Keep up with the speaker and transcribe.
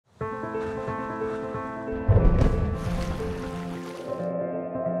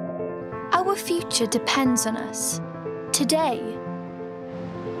Our future depends on us, today.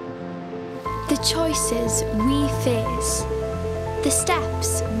 The choices we face, the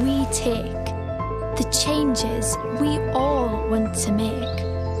steps we take, the changes we all want to make.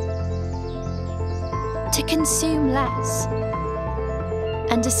 To consume less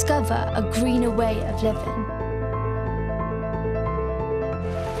and discover a greener way of living.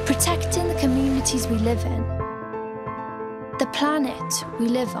 Protecting the communities we live in, the planet we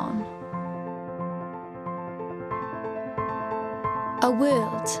live on. A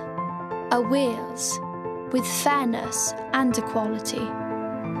world, a Wales, with fairness and equality,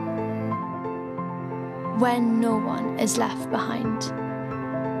 when no one is left behind.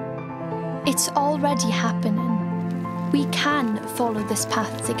 It's already happening. We can follow this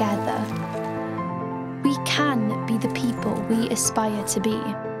path together. We can be the people we aspire to be.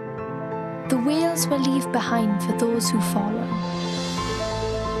 The Wales we'll leave behind for those who follow.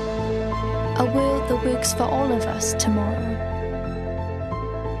 A world that works for all of us tomorrow.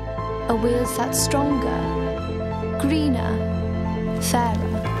 A Wales that's stronger, greener,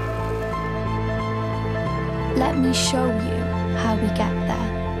 fairer. Let me show you how we get there.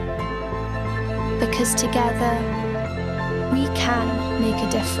 Because together, we can make a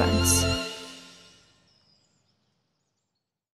difference.